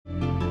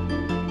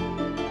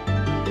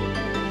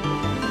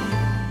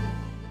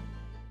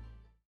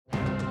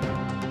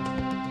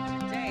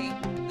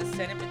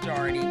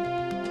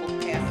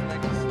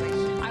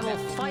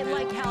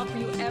provide like hell for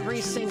you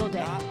every single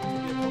day,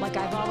 like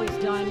I've always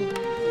done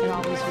and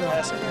always will.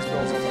 Passing these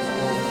bills on the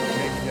floor,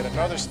 making yet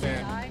another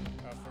stand.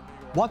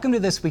 Welcome to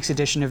this week's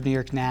edition of New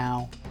York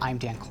Now. I'm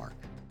Dan Clark.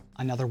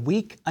 Another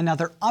week,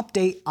 another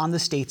update on the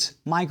state's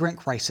migrant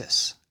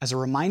crisis. As a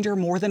reminder,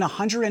 more than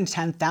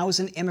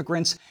 110,000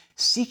 immigrants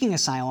seeking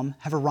asylum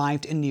have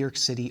arrived in New York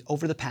City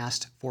over the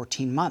past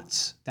 14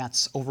 months.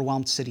 That's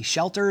overwhelmed city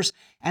shelters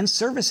and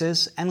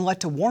services and led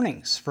to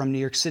warnings from New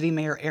York City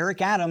Mayor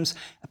Eric Adams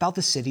about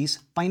the city's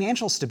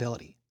financial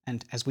stability.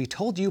 And as we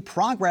told you,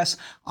 progress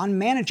on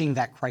managing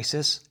that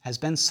crisis has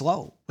been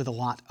slow, with a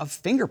lot of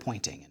finger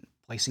pointing and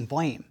placing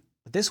blame.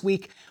 But this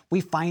week,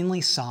 we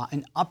finally saw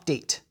an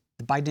update.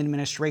 The Biden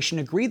administration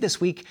agreed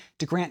this week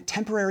to grant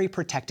temporary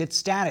protected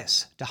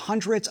status to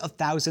hundreds of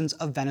thousands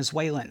of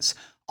Venezuelans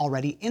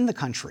already in the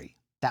country.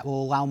 That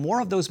will allow more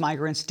of those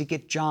migrants to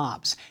get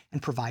jobs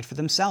and provide for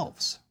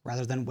themselves,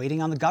 rather than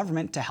waiting on the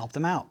government to help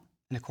them out.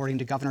 And according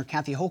to Governor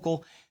Kathy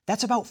Hochul,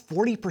 that's about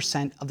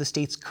 40% of the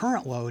state's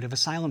current load of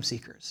asylum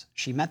seekers.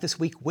 She met this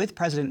week with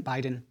President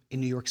Biden in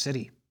New York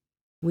City.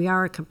 We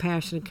are a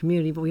compassionate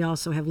community, but we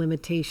also have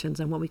limitations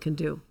on what we can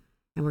do.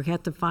 And we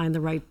have to find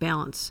the right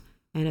balance.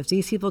 And if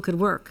these people could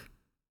work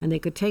and they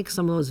could take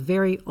some of those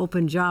very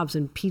open jobs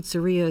in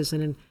pizzerias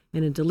and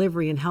in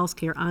delivery and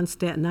healthcare on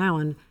Staten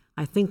Island,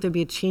 I think there'd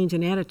be a change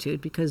in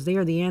attitude, because they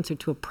are the answer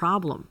to a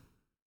problem.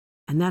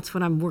 And that's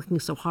what I'm working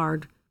so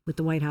hard with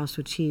the White House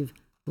to achieve.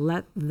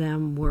 Let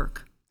them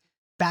work.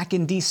 Back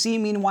in D.C.,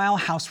 meanwhile,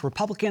 House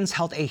Republicans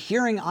held a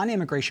hearing on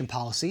immigration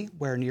policy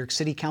where New York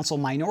City Council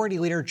Minority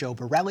Leader Joe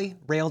Borelli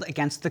railed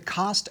against the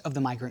cost of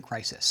the migrant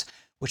crisis,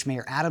 which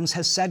Mayor Adams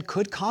has said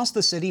could cost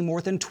the city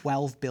more than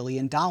 $12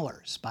 billion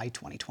by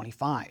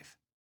 2025.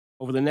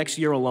 Over the next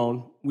year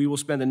alone, we will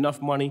spend enough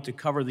money to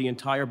cover the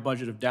entire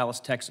budget of Dallas,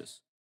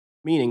 Texas.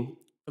 Meaning,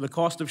 for the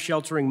cost of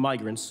sheltering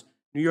migrants,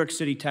 New York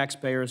City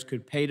taxpayers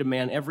could pay to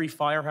man every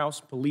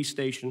firehouse, police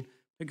station,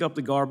 pick up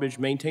the garbage,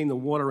 maintain the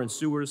water and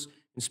sewers,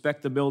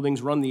 inspect the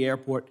buildings, run the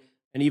airport,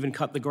 and even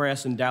cut the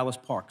grass in Dallas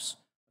parks,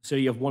 a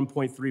city of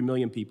 1.3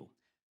 million people.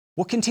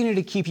 We'll continue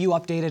to keep you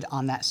updated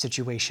on that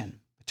situation.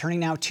 Turning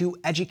now to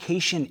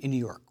education in New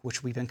York,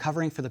 which we've been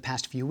covering for the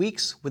past few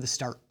weeks with the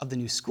start of the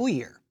new school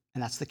year.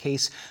 And that's the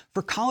case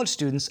for college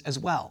students as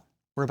well.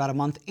 We're about a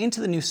month into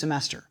the new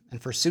semester.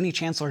 And for SUNY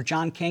Chancellor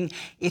John King,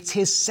 it's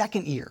his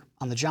second year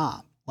on the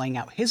job, laying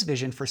out his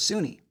vision for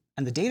SUNY.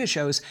 And the data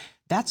shows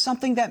that's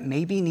something that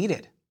may be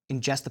needed.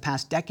 In just the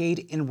past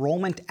decade,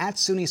 enrollment at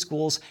SUNY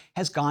schools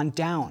has gone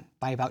down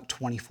by about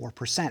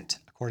 24%,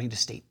 according to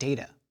state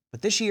data.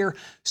 But this year,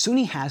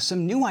 SUNY has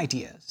some new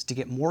ideas to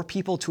get more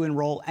people to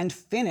enroll and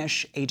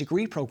finish a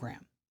degree program.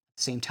 At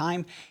the same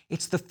time,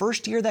 it's the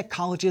first year that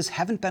colleges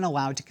haven't been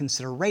allowed to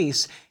consider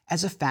race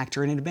as a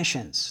factor in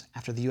admissions,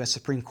 after the U.S.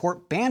 Supreme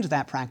Court banned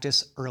that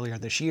practice earlier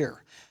this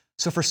year.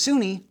 So for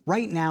SUNY,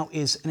 right now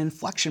is an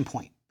inflection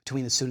point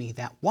between the SUNY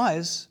that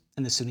was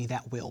and the SUNY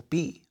that will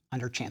be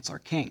under Chancellor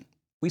King.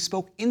 We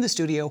spoke in the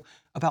studio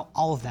about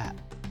all of that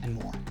and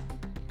more.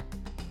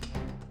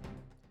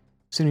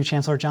 SUNY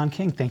Chancellor John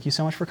King, thank you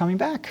so much for coming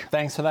back.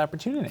 Thanks for the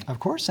opportunity. Of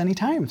course,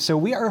 anytime. So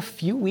we are a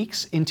few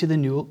weeks into the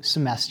new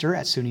semester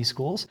at SUNY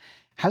schools.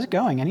 How's it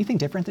going? Anything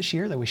different this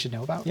year that we should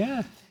know about?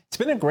 Yeah, it's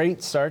been a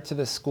great start to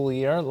the school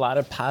year. A lot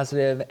of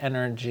positive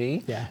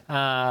energy.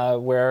 Yeah.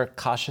 We're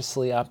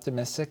cautiously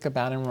optimistic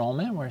about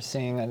enrollment. We're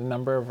seeing a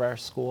number of our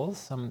schools,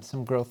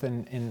 some growth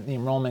in the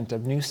enrollment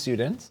of new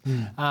students.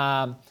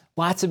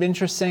 Lots of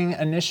interesting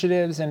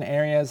initiatives and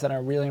areas that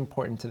are really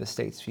important to the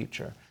state's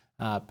future.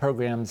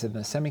 Programs in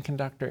the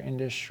semiconductor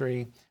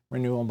industry,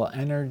 renewable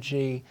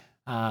energy,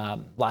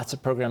 lots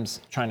of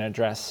programs trying to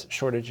address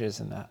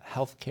shortages in the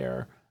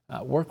healthcare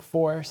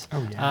workforce.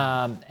 Oh,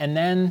 yeah. And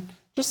then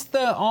just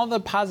all the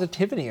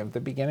positivity of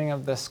the beginning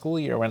of the school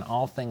year when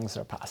all things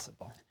are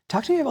possible.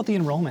 Talk to me about the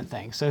enrollment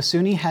thing. So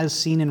SUNY has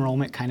seen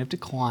enrollment kind of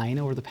decline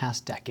over the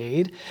past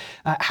decade.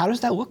 How does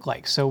that look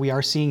like? So we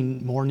are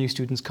seeing more new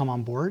students come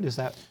on board. Is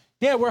that?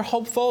 Yeah, we're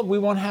hopeful. We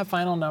won't have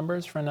final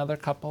numbers for another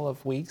couple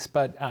of weeks,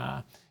 but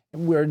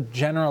we're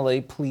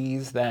generally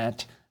pleased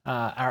that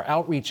our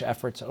outreach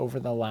efforts over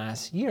the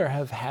last year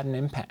have had an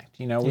impact.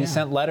 You know, we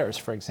sent letters,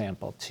 for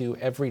example, to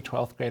every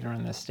 12th grader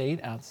in the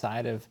state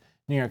outside of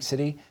New York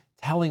City,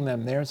 telling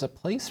them there's a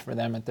place for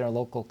them at their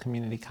local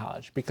community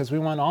college, because we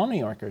want all New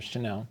Yorkers to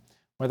know,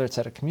 whether it's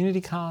at a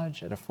community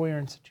college, at a four-year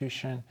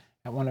institution,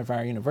 at one of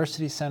our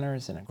university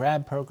centers, in a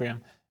grad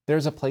program,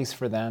 there's a place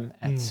for them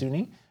at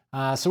SUNY.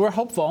 So we're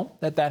hopeful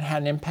that that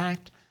had an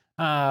impact.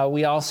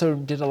 We also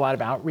did a lot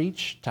of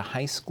outreach to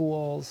high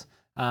schools,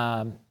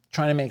 trying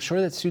to make sure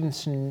that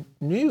students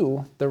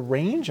knew the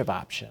range of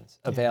options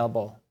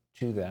available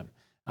to them.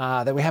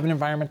 That we have an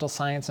environmental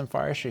science and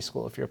forestry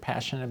school if you're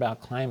passionate about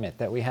climate,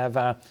 that we have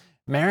a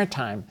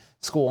maritime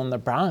school in the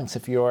Bronx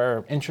if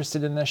you're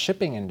interested in the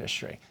shipping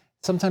industry.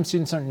 Sometimes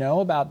students don't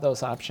know about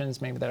those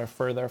options, maybe that are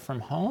further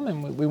from home,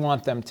 and we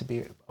want them to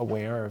be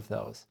aware of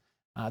those.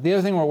 The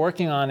other thing we're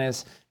working on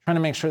is trying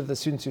to make sure that the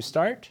students who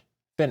start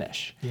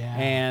finish,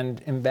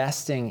 and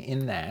investing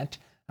in that.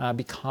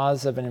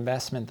 because of an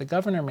investment the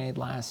governor made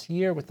last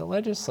year with the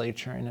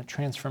legislature in a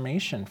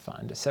transformation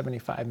fund, a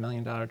 $75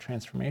 million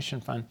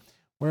transformation fund.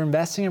 We're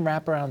investing in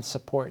wraparound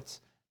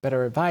supports,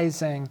 better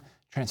advising,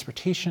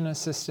 transportation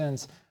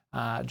assistance,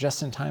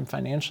 just-in-time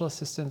financial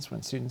assistance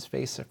when students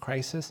face a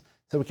crisis,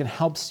 so we can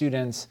help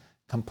students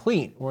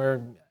complete.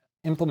 We're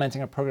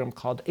implementing a program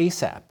called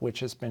ASAP, which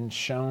has been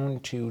shown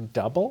to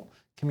double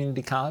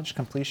community college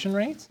completion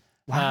rates.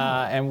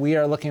 Wow. And we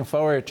are looking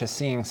forward to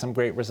seeing some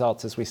great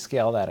results as we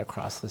scale that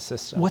across the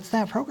system. What's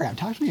that program?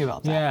 Talk to me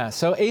about that. Yeah,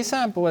 so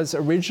ASAP was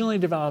originally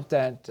developed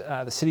at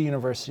the City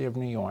University of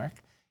New York.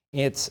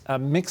 It's a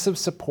mix of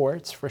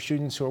supports for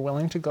students who are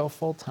willing to go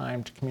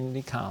full-time to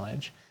community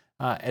college,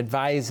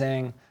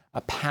 advising,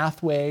 a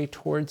pathway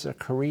towards a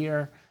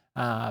career,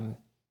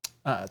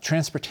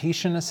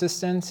 transportation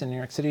assistance in New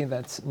York City,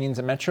 that means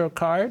a Metro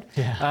card,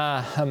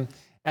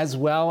 as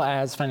well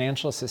as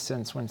financial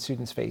assistance when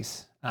students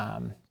face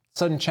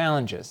sudden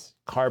challenges.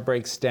 Car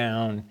breaks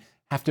down,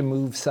 have to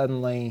move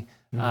suddenly,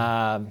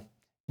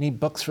 need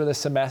books for the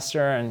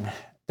semester and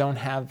don't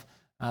have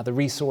the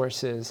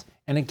resources.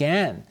 And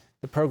again,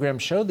 the program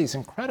showed these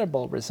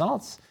incredible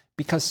results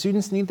because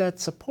students need that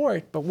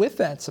support, but with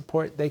that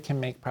support, they can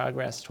make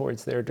progress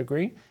towards their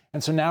degree.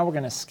 And so now we're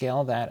going to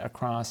scale that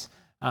across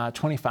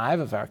 25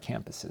 of our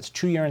campuses,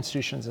 2-year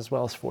institutions as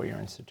well as 4-year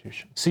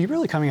institutions. So you're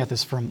really coming at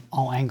this from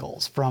all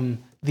angles, from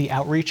the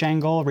outreach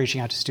angle,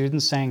 reaching out to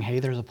students saying, hey,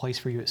 there's a place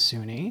for you at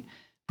SUNY,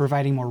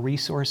 providing more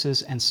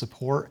resources and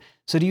support.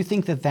 So do you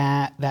think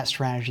that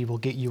strategy will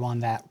get you on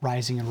that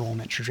rising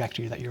enrollment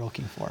trajectory that you're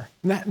looking for?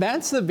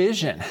 That's the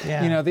vision.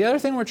 Yeah. You know, the other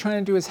thing we're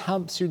trying to do is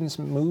help students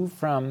move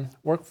from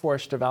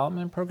workforce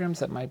development programs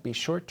that might be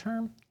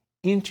short-term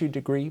into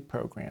degree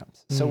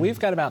programs. So we've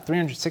got about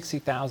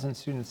 360,000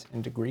 students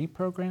in degree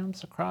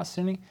programs across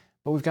SUNY,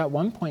 but we've got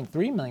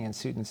 1.3 million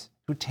students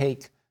who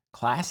take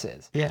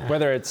classes. Yeah.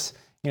 Whether it's,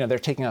 they're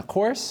taking a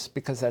course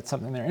because that's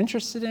something they're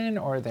interested in,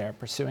 or they're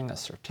pursuing a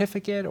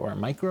certificate or a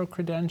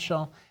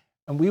micro-credential.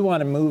 And we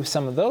want to move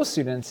some of those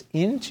students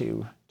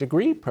into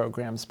degree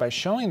programs by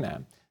showing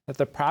them that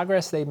the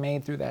progress they've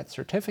made through that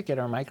certificate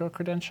or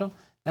micro-credential,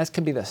 that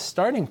could be the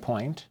starting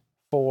point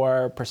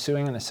for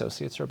pursuing an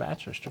associate's or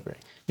bachelor's degree.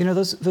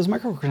 Those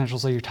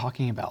micro-credentials that you're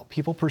talking about,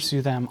 people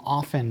pursue them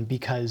often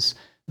because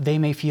they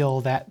may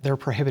feel that they're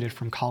prohibited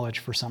from college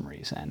for some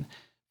reason.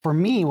 For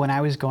me, when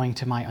I was going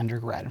to my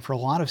undergrad, and for a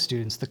lot of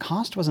students, the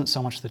cost wasn't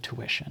so much the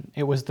tuition.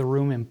 It was the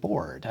room and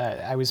board.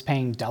 I was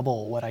paying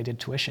double what I did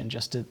tuition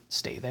just to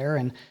stay there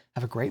and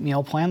have a great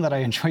meal plan that I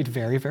enjoyed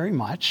very, very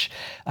much.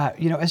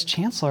 As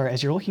Chancellor,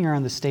 as you're looking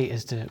around the state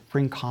as to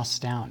bring costs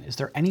down, is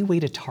there any way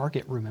to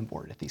target room and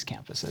board at these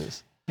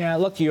campuses? Yeah,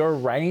 look, you're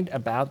right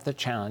about the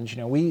challenge.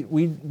 We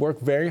work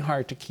very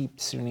hard to keep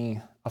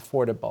SUNY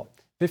affordable.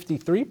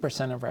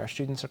 53% of our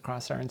students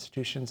across our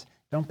institutions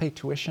don't pay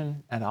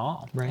tuition at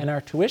all. Right. And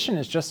our tuition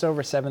is just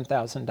over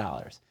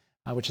 $7,000,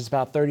 which is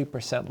about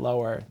 30%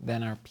 lower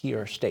than our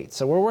peer states.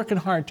 So we're working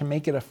hard to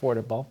make it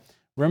affordable.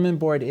 Room and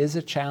board is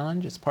a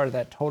challenge. It's part of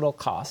that total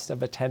cost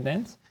of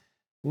attendance.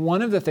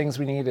 One of the things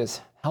we need is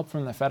help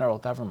from the federal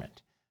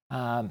government.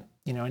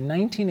 In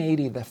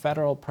 1980, the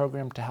federal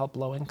program to help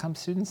low-income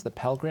students, the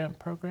Pell Grant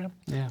program,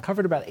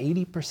 covered about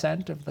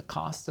 80% of the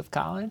cost of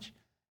college.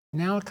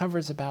 Now it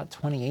covers about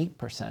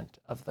 28%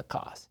 of the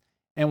cost.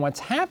 And what's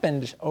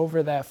happened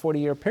over that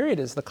 40-year period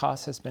is the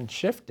cost has been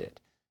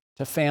shifted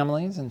to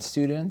families and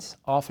students,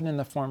 often in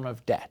the form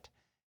of debt.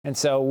 And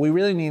so we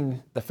really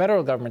need the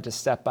federal government to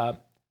step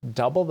up,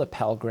 double the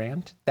Pell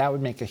Grant. That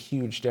would make a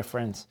huge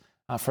difference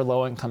for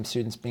low-income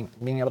students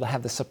being able to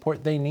have the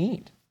support they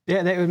need.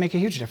 Yeah, that would make a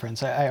huge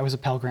difference. I was a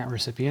Pell Grant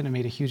recipient. It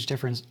made a huge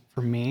difference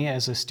for me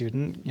as a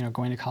student,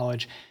 going to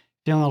college,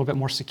 feeling a little bit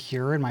more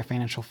secure in my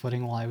financial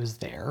footing while I was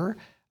there.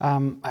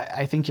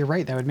 I think you're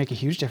right. That would make a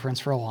huge difference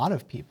for a lot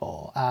of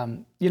people.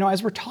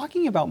 As we're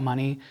talking about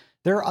money,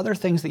 there are other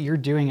things that you're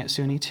doing at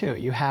SUNY too.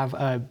 You have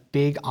a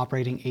big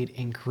operating aid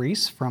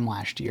increase from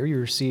last year. You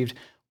received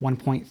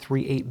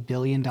 $1.38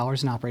 billion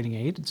in operating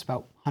aid. It's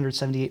about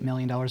 $178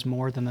 million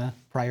more than the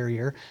prior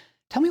year.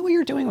 Tell me what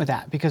you're doing with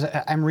that, because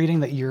I'm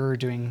reading that you're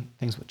doing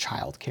things with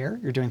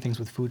childcare, you're doing things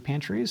with food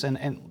pantries,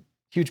 and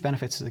huge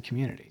benefits to the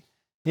community.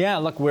 Yeah,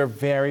 look, we're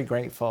very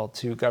grateful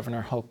to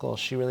Governor Hochul.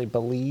 She really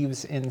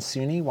believes in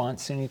SUNY,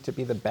 wants SUNY to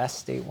be the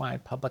best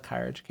statewide public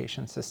higher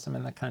education system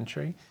in the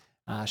country.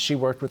 She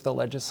worked with the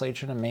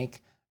legislature to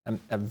make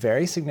a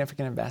very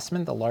significant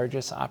investment, the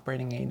largest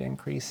operating aid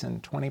increase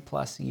in 20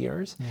 plus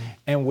years.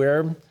 And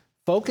we're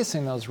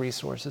focusing those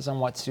resources on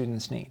what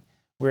students need.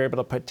 We're able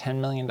to put $10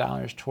 million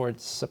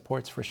towards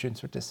supports for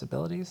students with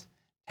disabilities,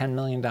 $10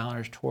 million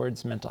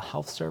towards mental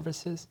health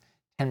services,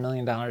 $10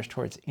 million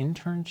towards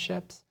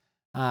internships,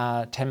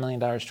 $10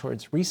 million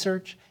towards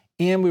research,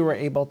 and we were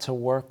able to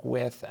work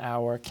with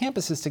our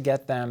campuses to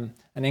get them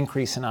an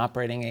increase in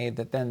operating aid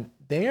that then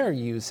they are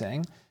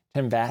using to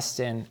invest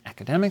in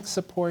academic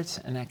supports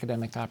and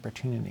academic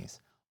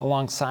opportunities.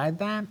 Alongside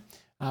that,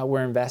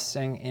 we're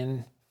investing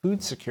in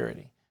food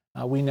security.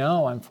 We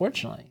know,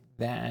 unfortunately,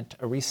 that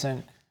a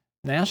recent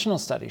National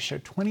studies show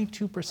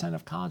 22%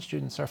 of college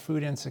students are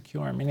food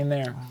insecure, meaning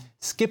they're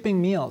skipping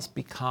meals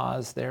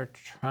because they're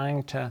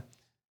trying to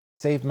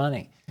save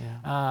money.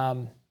 Yeah.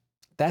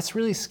 That's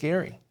really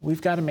scary.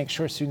 We've got to make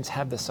sure students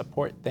have the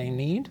support they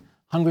need.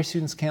 Hungry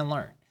students can't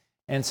learn.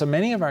 And so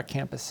many of our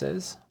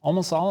campuses,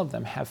 almost all of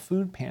them, have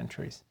food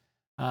pantries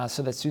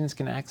so that students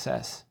can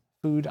access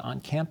food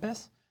on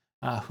campus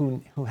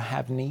who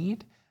have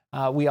need.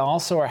 We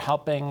also are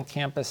helping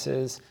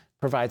campuses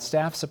provide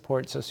staff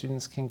support so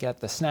students can get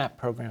the SNAP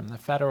program, the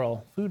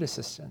Federal Food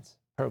Assistance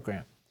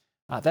Program.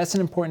 That's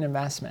an important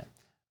investment.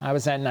 I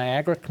was at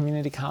Niagara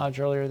Community College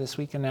earlier this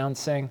week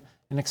announcing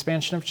an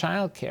expansion of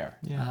childcare.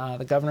 Yeah.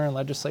 The governor and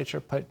legislature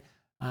put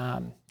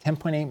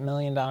 $10.8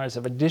 million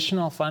of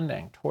additional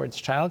funding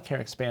towards childcare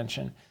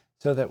expansion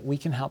so that we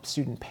can help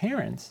student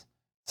parents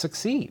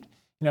succeed.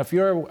 You know, if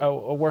you're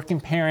a working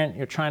parent,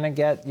 you're trying to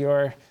get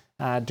your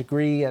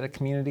degree at a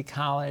community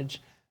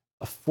college,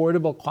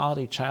 affordable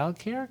quality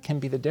childcare can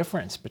be the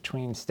difference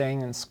between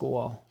staying in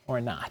school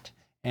or not.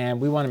 And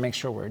we want to make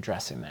sure we're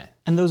addressing that.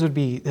 And those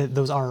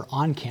are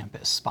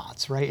on-campus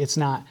spots, right? It's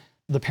not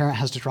the parent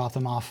has to drop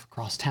them off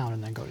across town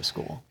and then go to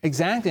school.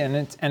 Exactly, and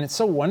it's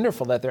so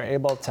wonderful that they're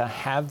able to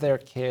have their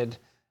kid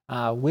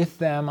with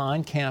them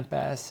on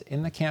campus,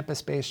 in the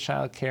campus-based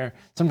childcare.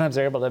 Sometimes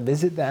they're able to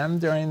visit them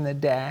during the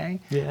day.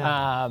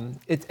 Yeah.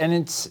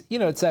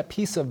 It's that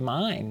peace of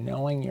mind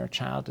knowing your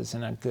child is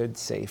in a good,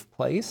 safe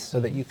place so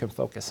that you can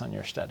focus on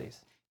your studies.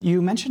 You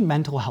mentioned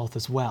mental health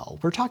as well.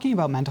 We're talking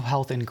about mental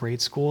health in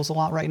grade schools a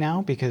lot right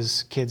now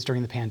because kids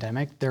during the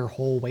pandemic, their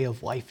whole way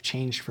of life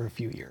changed for a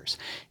few years.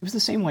 It was the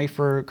same way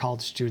for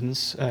college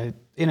students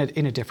in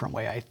a different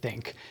way, I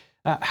think.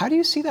 How do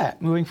you see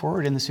that moving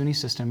forward in the SUNY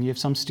system? You have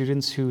some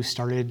students who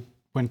started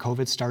when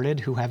COVID started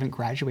who haven't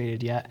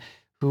graduated yet,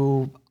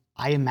 who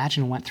I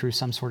imagine went through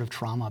some sort of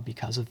trauma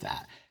because of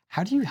that.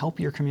 How do you help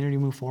your community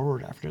move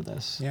forward after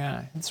this?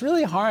 Yeah, it's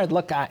really hard.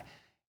 Look,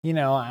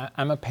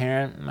 I'm a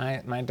parent.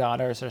 My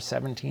daughters are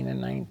 17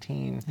 and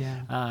 19.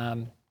 Yeah.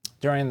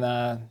 During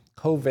the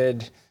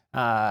COVID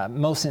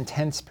most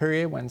intense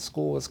period when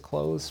school was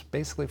closed,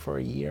 basically for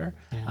a year,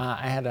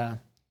 I had a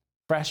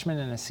freshman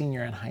and a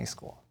senior in high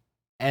school.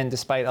 And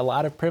despite a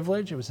lot of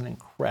privilege, it was an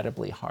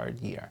incredibly hard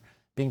year.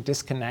 Being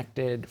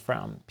disconnected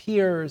from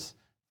peers,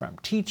 from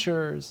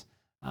teachers,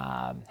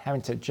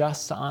 having to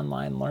adjust to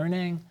online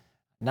learning,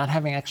 not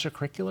having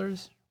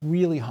extracurriculars,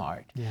 really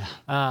hard.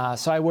 Yeah.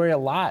 So I worry a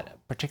lot,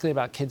 particularly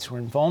about kids who are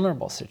in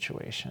vulnerable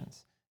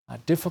situations,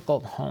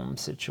 difficult home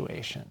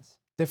situations,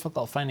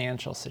 difficult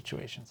financial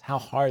situations, how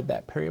hard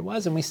that period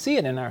was. And we see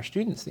it in our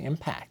students, the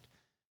impact.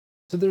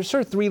 So there's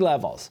sort of three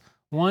levels.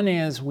 One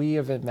is we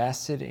have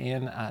invested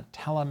in a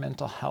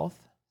telemental health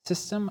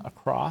system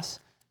across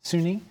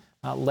SUNY,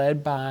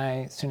 led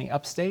by SUNY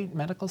Upstate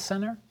Medical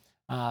Center.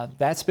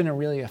 That's been a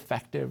really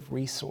effective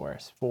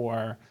resource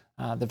for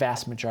the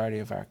vast majority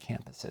of our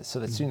campuses so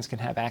that students can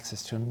have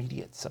access to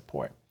immediate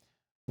support.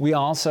 We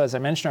also, as I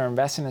mentioned, are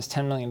investing this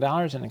 $10 million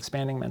in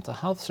expanding mental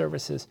health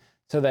services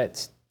so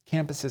that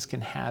campuses can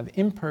have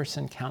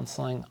in-person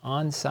counseling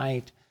on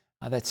site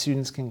that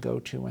students can go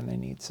to when they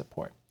need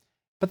support.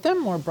 But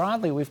then more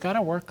broadly, we've got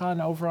to work on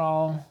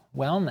overall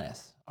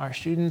wellness. Are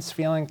students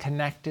feeling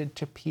connected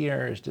to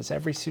peers? Does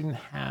every student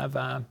have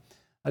an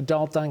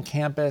adult on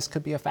campus,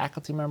 could be a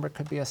faculty member,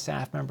 could be a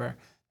staff member,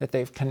 that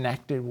they've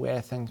connected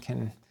with and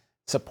can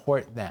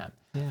support them?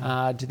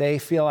 Yeah. Do they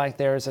feel like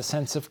there's a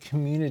sense of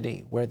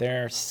community where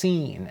they're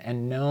seen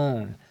and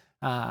known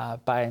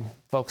by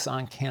folks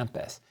on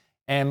campus?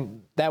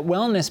 And that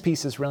wellness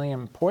piece is really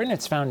important.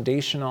 It's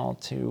foundational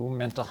to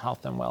mental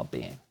health and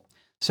well-being.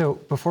 So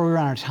before we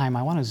run out of time,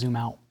 I want to zoom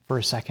out for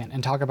a second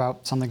and talk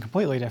about something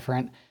completely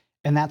different,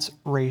 and that's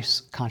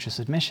race-conscious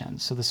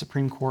admissions. So the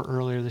Supreme Court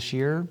earlier this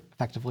year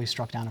effectively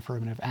struck down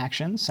affirmative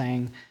action,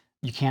 saying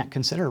you can't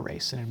consider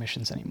race in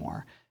admissions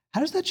anymore.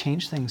 How does that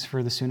change things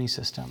for the SUNY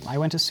system? I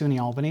went to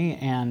SUNY Albany,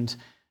 and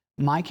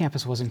my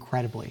campus was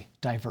incredibly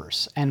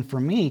diverse. And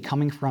for me,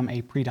 coming from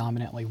a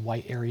predominantly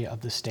white area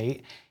of the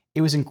state,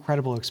 it was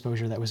incredible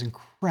exposure that was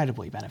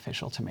incredibly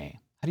beneficial to me.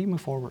 How do you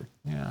move forward?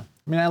 Yeah,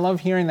 I mean, I love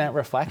hearing that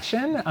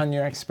reflection on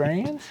your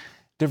experience.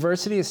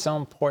 Diversity is so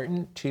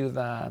important to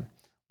the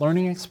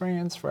learning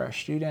experience for our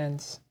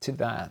students, to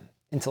the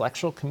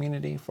intellectual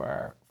community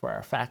for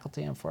our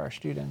faculty and for our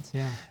students.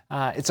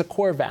 Yeah. It's a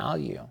core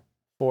value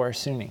for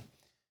SUNY.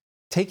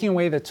 Taking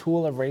away the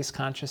tool of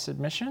race-conscious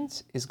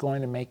admissions is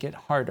going to make it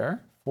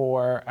harder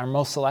for our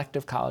most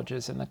selective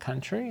colleges in the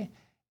country.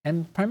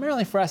 And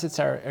primarily for us, it's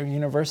our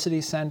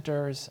university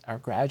centers, our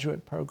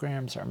graduate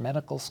programs, our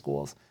medical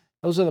schools.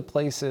 Those are the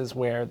places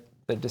where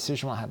the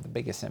decision will have the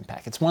biggest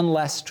impact. It's one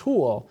less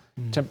tool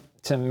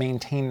to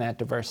maintain that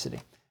diversity.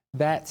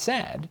 That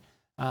said,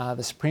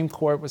 the Supreme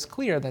Court was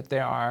clear that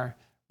there are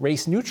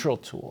race-neutral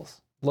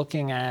tools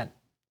looking at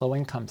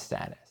low-income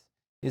status.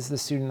 Is the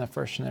student the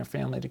first in their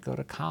family to go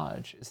to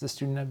college? Is the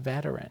student a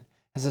veteran?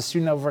 Has the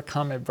student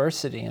overcome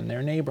adversity in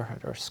their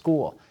neighborhood or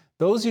school?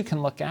 Those you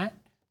can look at,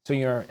 so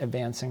you're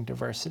advancing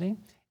diversity.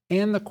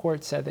 And the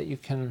court said that you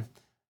can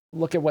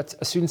look at what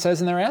a student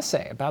says in their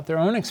essay about their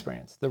own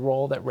experience, the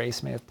role that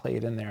race may have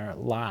played in their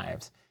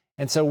lives.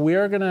 And so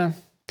we're going to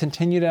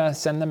continue to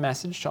send the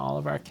message to all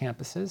of our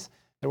campuses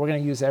that we're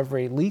going to use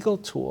every legal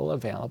tool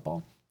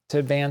available to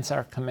advance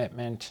our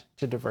commitment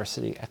to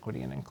diversity,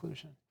 equity, and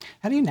inclusion.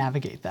 How do you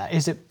navigate that?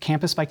 Is it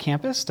campus by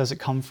campus? Does it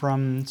come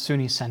from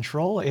SUNY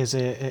Central? Is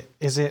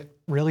it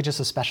really just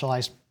a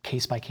specialized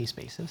case-by-case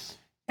basis?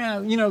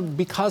 Yeah,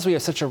 because we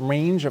have such a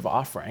range of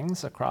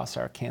offerings across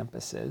our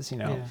campuses,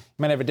 you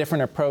might have a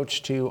different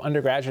approach to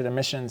undergraduate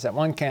admissions at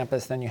one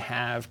campus than you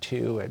have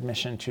to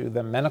admission to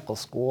the medical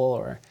school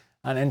or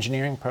an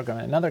engineering program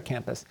at another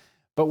campus.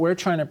 But we're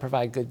trying to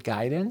provide good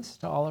guidance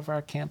to all of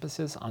our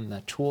campuses on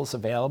the tools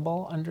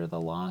available under the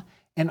law.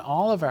 And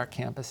all of our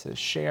campuses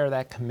share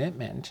that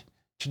commitment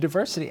to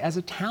diversity as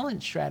a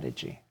talent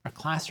strategy. Our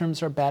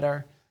classrooms are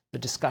better, the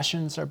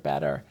discussions are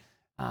better,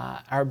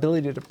 our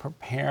ability to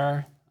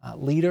prepare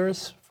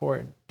leaders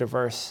for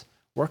diverse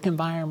work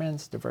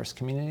environments, diverse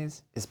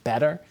communities is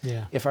better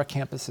if our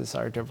campuses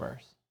are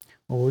diverse.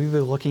 Well, we'll be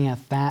looking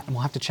at that, and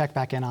we'll have to check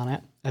back in on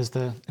it as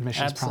the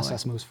admissions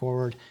process moves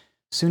forward.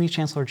 SUNY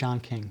Chancellor John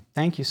King,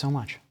 thank you so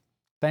much.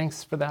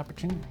 Thanks for the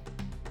opportunity.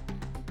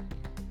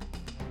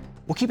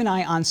 We'll keep an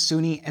eye on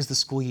SUNY as the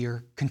school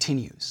year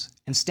continues.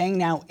 And staying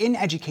now in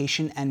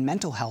education and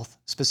mental health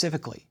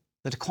specifically,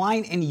 the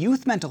decline in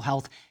youth mental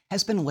health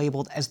has been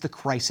labeled as the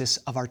crisis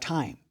of our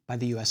time by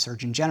the U.S.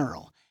 Surgeon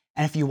General.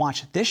 And if you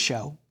watch this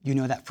show, you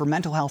know that for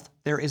mental health,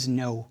 there is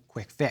no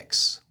quick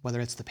fix. Whether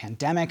it's the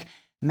pandemic,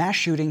 mass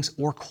shootings,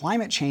 or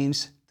climate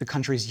change, the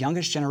country's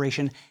youngest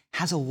generation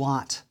has a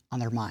lot on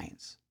their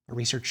minds. But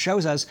research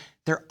shows us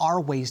there are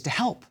ways to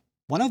help.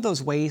 One of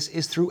those ways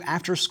is through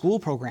after-school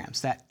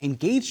programs that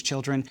engage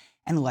children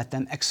and let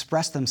them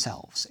express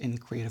themselves in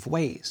creative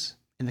ways.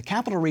 In the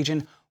Capital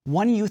Region,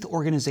 one youth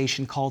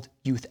organization called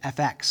Youth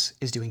FX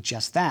is doing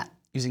just that,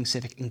 using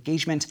civic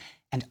engagement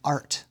and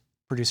art.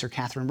 Producer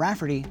Catherine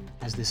Rafferty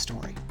has this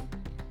story.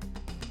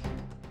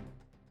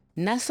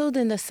 Nestled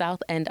in the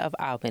south end of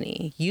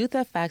Albany, Youth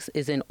FX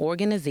is an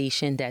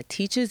organization that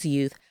teaches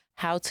youth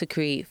how to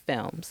create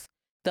films.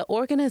 The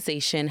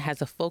organization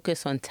has a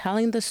focus on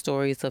telling the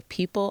stories of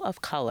people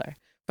of color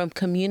from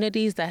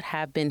communities that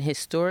have been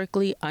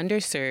historically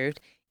underserved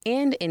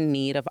and in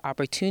need of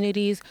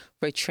opportunities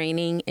for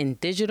training in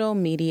digital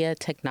media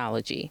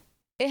technology.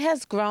 It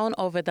has grown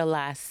over the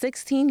last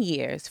 16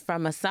 years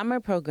from a summer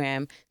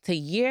program to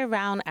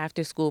year-round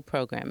after-school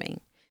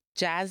programming.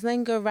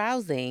 Jaslyn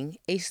Garousing,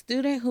 a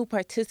student who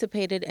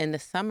participated in the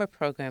summer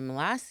program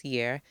last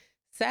year,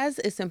 says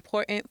it's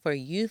important for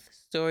youth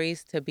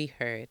stories to be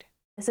heard.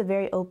 It's a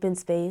very open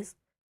space,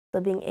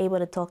 so being able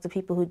to talk to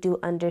people who do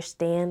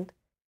understand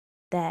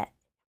that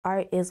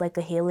art is like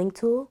a healing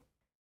tool.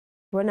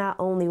 We're not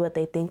only what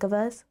they think of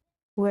us.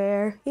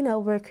 We're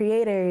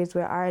creators,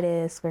 we're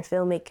artists, we're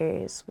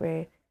filmmakers,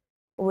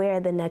 we're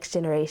the next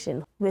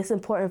generation. It's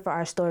important for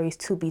our stories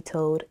to be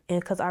told,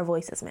 and because our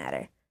voices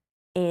matter.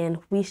 And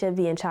we should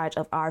be in charge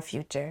of our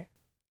future.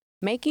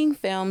 Making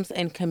films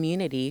and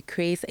community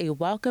creates a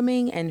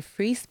welcoming and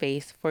free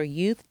space for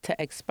youth to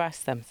express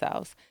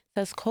themselves,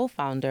 says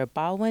co-founder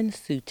Balwin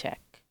Suchek.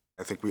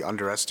 I think we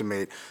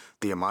underestimate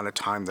the amount of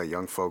time that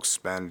young folks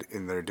spend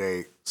in their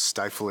day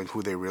stifling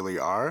who they really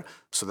are,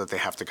 so that they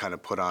have to kind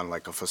of put on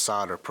like a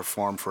facade or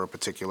perform for a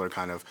particular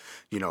kind of,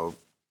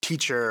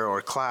 teacher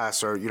or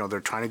class, or, they're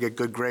trying to get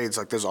good grades.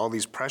 Like there's all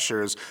these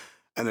pressures,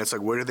 and it's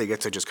like, where do they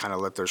get to just kind of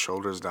let their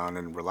shoulders down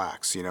and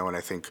relax, And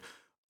I think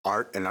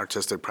art and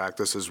artistic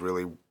practice is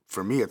really,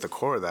 for me, at the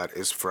core of that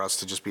is for us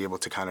to just be able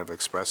to kind of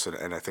express it.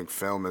 And I think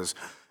film is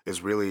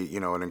really,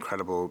 an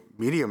incredible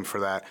medium for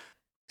that.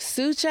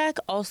 Suchek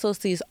also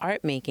sees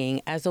art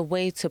making as a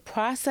way to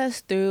process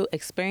through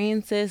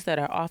experiences that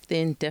are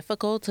often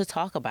difficult to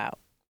talk about.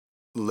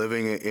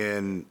 Living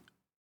in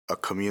a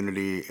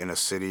community, in a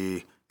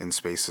city, in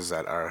spaces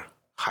that are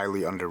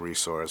highly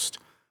under-resourced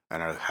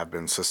and have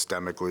been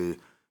systemically,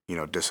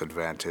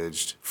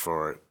 disadvantaged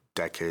for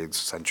decades,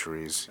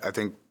 centuries. I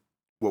think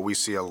what we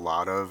see a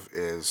lot of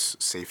is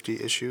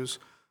safety issues,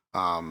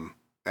 and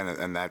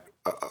that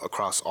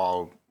across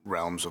all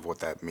realms of what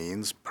that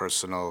means: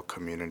 personal,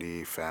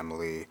 community,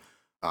 family.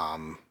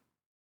 Gun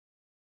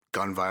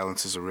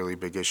violence is a really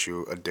big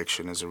issue.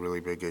 Addiction is a really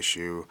big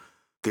issue.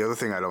 The other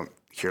thing I don't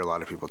hear a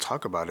lot of people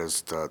talk about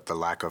is the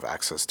lack of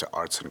access to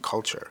arts and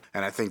culture.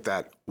 And I think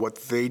that what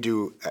they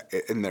do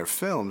in their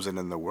films and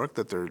in the work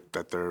that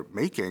they're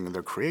making and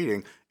they're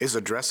creating is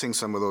addressing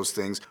some of those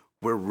things.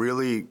 We're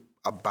really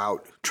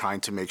about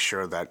trying to make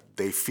sure that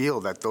they feel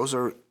that those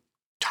are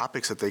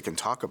topics that they can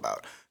talk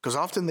about, because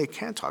often they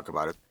can't talk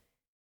about it.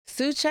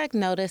 Suchek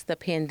noticed the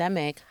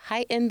pandemic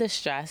heightened the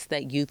stress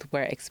that youth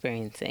were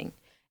experiencing,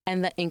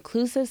 and the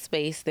inclusive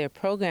space their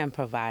program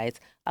provides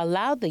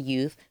allowed the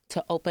youth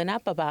to open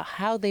up about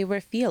how they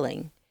were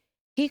feeling.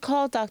 He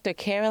called Dr.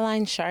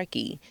 Caroline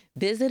Sharkey,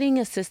 visiting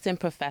assistant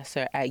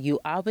professor at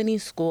UAlbany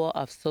School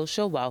of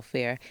Social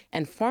Welfare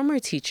and former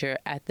teacher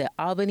at the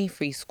Albany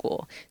Free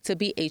School, to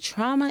be a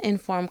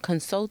trauma-informed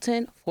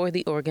consultant for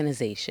the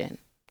organization.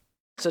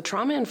 So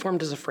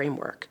trauma-informed is a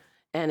framework.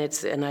 And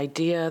it's an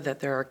idea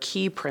that there are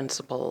key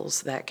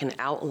principles that can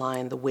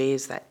outline the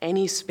ways that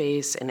any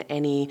space and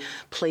any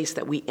place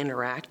that we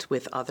interact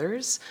with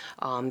others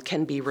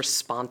can be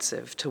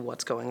responsive to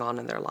what's going on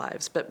in their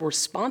lives. But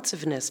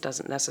responsiveness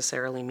doesn't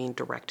necessarily mean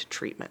direct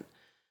treatment.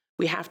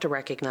 We have to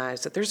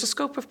recognize that there's a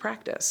scope of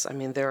practice. I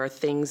mean, there are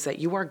things that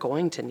you are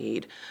going to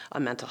need a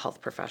mental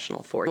health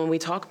professional for. When we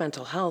talk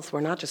mental health,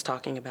 we're not just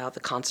talking about the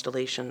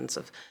constellations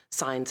of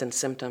signs and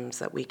symptoms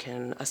that we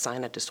can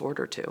assign a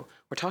disorder to.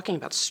 We're talking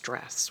about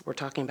stress. We're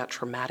talking about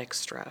traumatic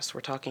stress.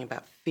 We're talking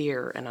about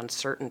fear and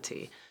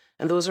uncertainty.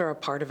 And those are a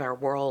part of our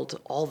world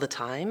all the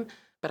time.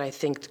 But I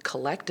think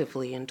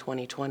collectively in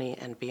 2020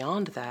 and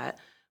beyond that,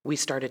 we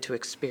started to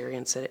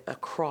experience it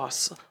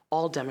across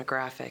all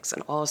demographics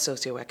and all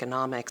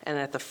socioeconomics. And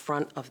at the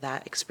front of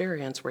that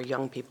experience were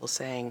young people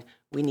saying,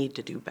 we need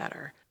to do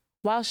better.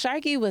 While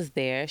Sharky was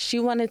there, she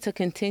wanted to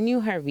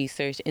continue her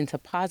research into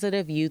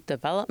positive youth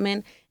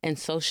development and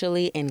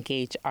socially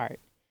engaged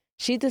art.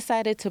 She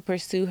decided to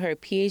pursue her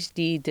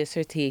PhD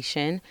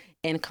dissertation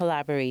in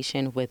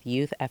collaboration with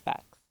Youth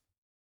FX.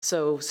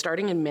 So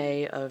starting in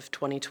May of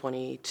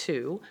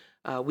 2022,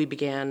 we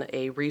began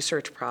a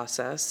research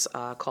process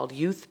called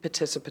Youth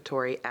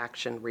Participatory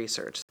Action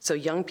Research. So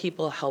young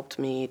people helped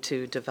me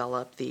to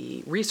develop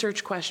the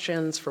research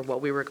questions for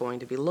what we were going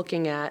to be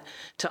looking at,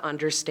 to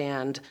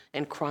understand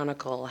and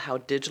chronicle how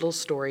digital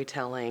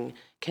storytelling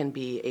can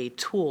be a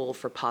tool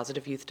for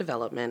positive youth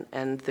development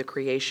and the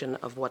creation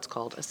of what's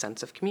called a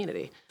sense of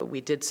community. We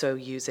did so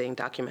using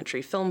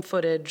documentary film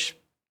footage.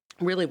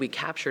 Really, we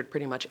captured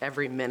pretty much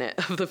every minute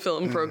of the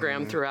film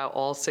program throughout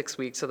all 6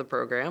 weeks of the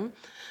program.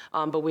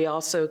 But we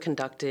also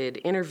conducted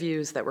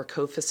interviews that were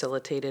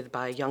co-facilitated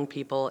by young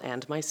people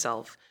and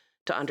myself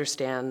to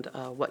understand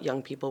what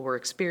young people were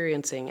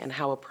experiencing and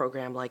how a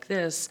program like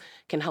this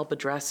can help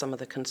address some of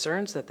the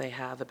concerns that they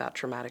have about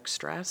traumatic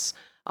stress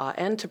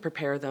and to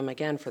prepare them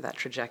again for that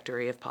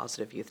trajectory of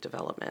positive youth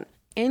development.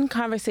 In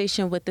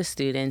conversation with the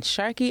students,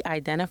 Sharky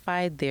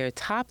identified their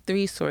top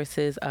 3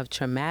 sources of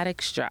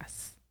traumatic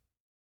stress.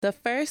 The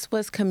first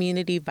was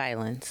community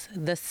violence,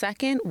 the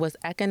second was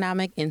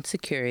economic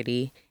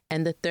insecurity,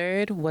 and the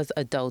third was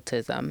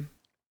adultism.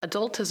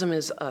 Adultism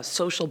is a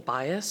social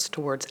bias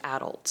towards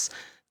adults,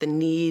 the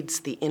needs,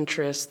 the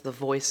interests, the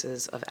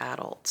voices of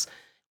adults.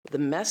 The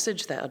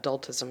message that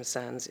adultism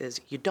sends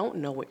is you don't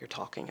know what you're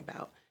talking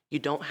about. You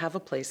don't have a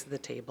place at the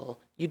table.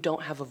 You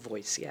don't have a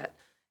voice yet.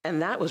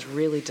 And that was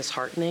really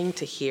disheartening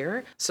to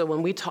hear. So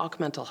when we talk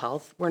mental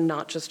health, we're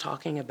not just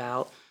talking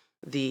about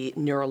the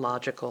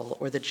neurological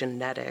or the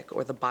genetic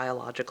or the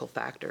biological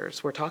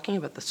factors. We're talking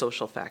about the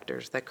social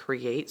factors that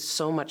create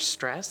so much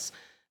stress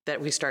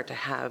that we start to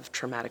have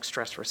traumatic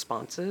stress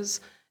responses.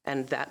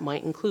 And that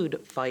might include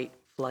fight,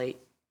 flight,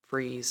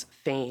 freeze,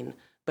 feign,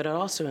 but it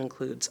also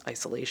includes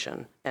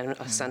isolation and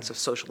a sense of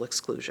social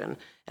exclusion.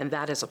 And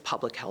that is a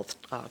public health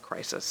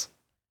crisis.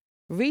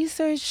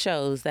 Research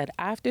shows that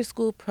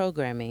after-school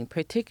programming,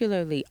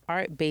 particularly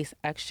art-based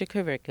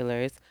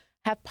extracurriculars,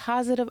 have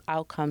positive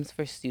outcomes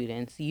for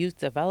students' youth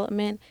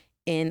development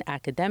in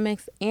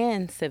academics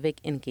and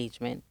civic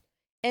engagement.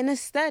 In a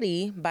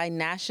study by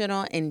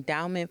National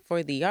Endowment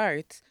for the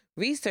Arts,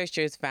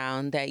 researchers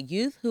found that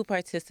youth who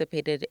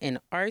participated in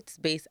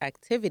arts-based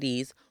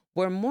activities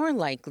were more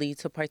likely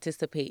to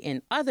participate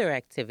in other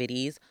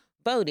activities,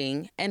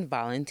 voting, and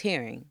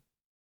volunteering.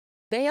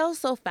 They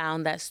also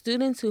found that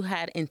students who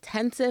had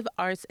intensive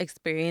arts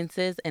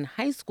experiences in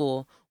high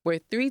school were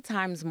 3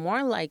 times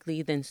more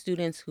likely than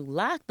students who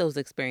lacked those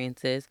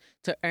experiences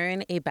to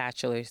earn a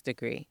bachelor's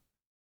degree.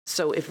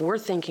 So if we're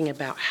thinking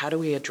about how do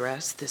we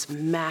address this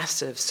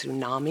massive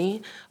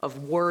tsunami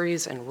of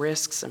worries and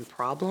risks and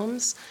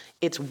problems,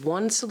 it's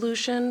one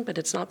solution, but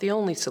it's not the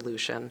only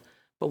solution.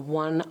 But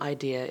one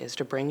idea is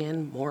to bring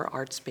in more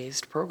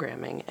arts-based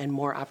programming and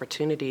more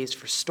opportunities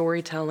for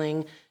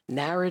storytelling,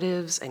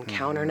 narratives, and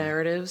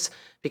counter-narratives,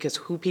 because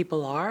who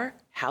people are,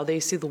 how they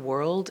see the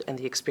world, and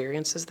the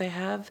experiences they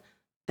have,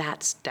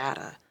 that's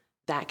data.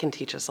 That can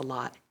teach us a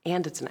lot,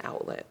 and it's an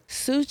outlet.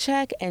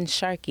 Suchek and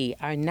Sharky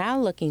are now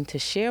looking to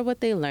share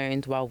what they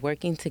learned while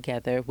working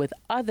together with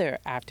other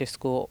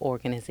after-school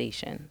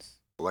organizations.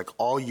 Like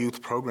all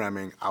youth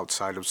programming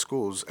outside of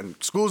schools, and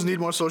schools need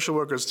more social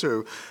workers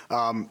too,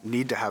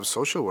 need to have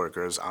social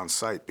workers on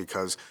site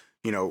because,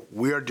 you know,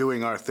 we are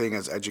doing our thing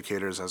as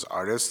educators, as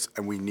artists,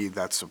 and we need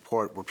that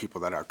support with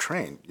people that are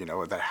trained, you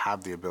know, that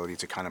have the ability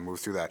to kind of move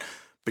through that.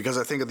 Because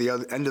I think at the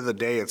end of the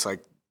day, it's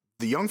like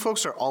the young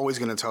folks are always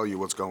going to tell you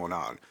what's going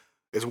on.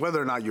 It's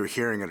whether or not you're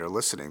hearing it or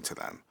listening to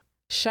them.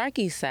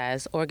 Sharky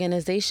says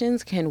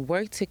organizations can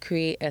work to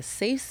create a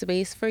safe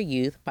space for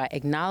youth by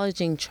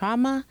acknowledging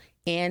trauma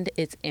and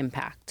its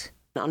impact.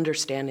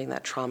 Understanding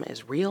that trauma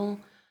is real,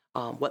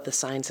 what the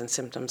signs and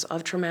symptoms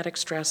of traumatic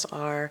stress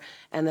are,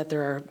 and that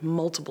there are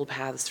multiple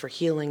paths for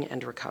healing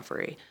and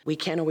recovery. We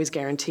can't always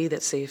guarantee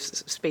that safe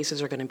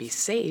spaces are going to be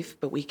safe,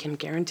 but we can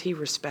guarantee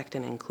respect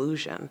and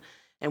inclusion.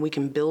 and we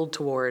can build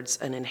towards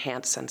an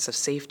enhanced sense of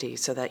safety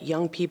so that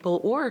young people,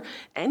 or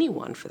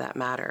anyone for that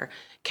matter,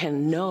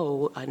 can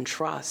know and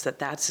trust that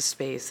that's a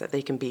space that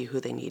they can be who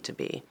they need to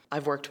be.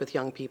 I've worked with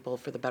young people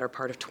for the better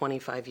part of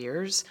 25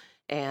 years,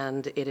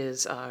 and it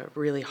is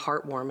really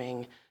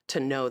heartwarming to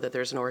know that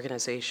there's an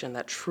organization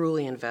that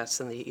truly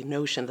invests in the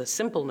notion, the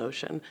simple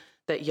notion,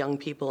 that young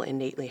people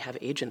innately have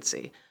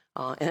agency.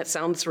 And it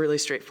sounds really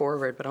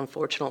straightforward, but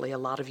unfortunately, a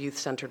lot of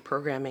youth-centered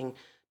programming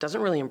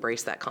doesn't really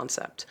embrace that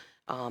concept.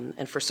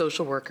 And for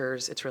social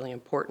workers, it's really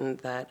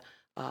important that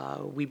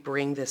we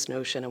bring this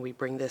notion and we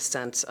bring this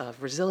sense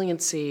of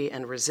resiliency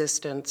and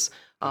resistance,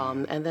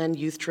 and then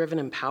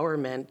youth-driven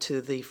empowerment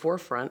to the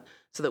forefront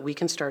so that we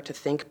can start to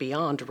think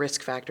beyond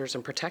risk factors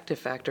and protective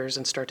factors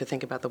and start to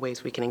think about the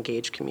ways we can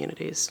engage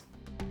communities.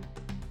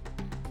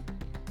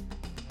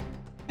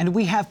 And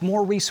we have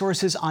more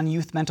resources on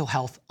youth mental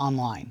health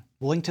online.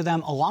 We'll link to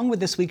them along with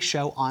this week's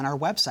show on our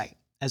website.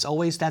 As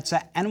always, that's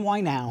at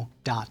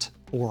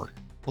nynow.org.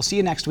 We'll see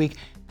you next week.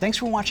 Thanks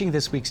for watching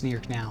this week's New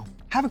York Now.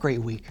 Have a great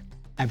week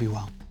and be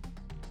well.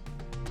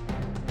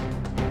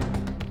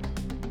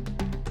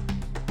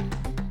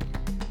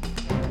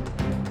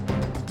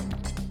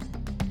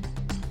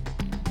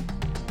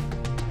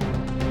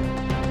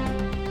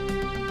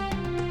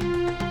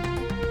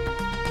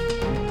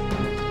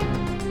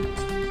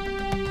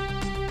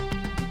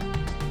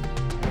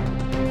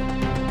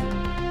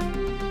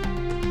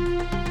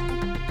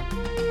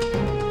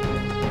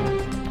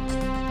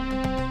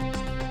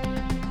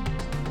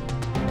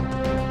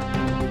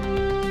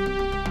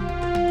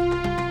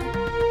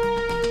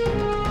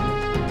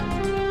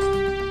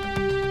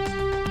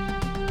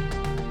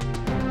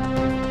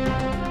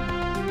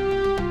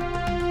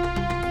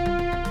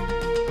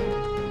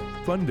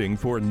 Funding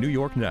for New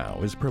York Now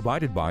is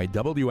provided by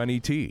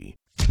WNET,